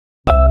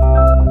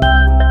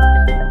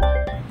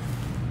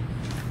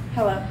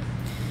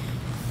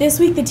This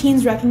week, the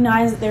teens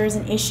recognized that there is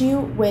an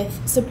issue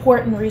with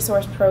support and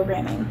resource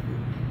programming.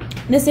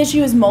 This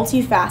issue is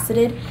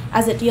multifaceted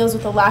as it deals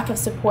with the lack of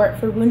support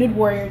for wounded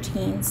warrior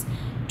teens,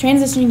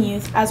 transitioning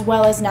youth, as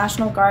well as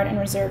National Guard and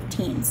Reserve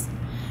teens.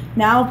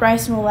 Now,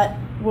 Bryson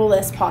will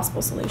list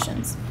possible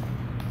solutions.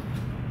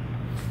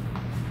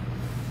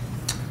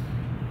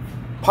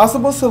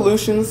 Possible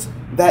solutions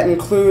that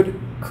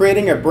include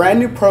creating a brand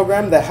new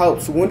program that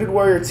helps Wounded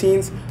Warrior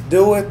teens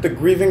deal with the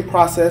grieving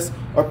process,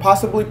 or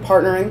possibly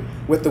partnering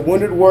with the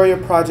Wounded Warrior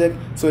Project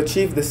to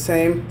achieve the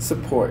same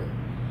support.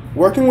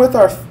 Working with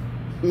our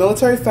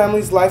military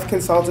families' life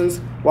consultants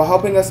while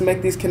helping us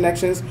make these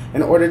connections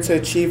in order to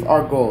achieve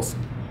our goals.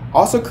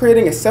 Also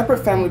creating a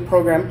separate family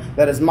program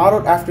that is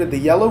modeled after the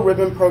Yellow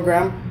Ribbon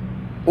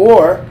program,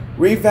 or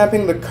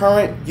revamping the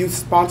current youth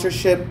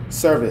sponsorship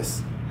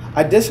service.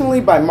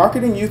 Additionally, by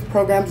marketing youth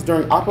programs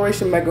during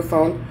Operation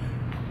Megaphone,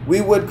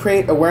 we would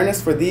create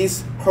awareness for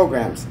these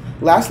programs.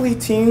 Lastly,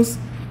 teams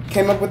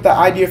came up with the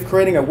idea of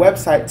creating a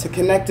website to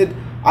connect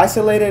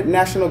isolated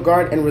National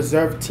Guard and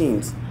Reserve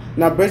teens.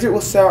 Now Bridget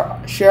will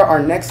share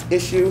our next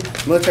issue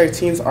military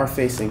teens are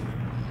facing.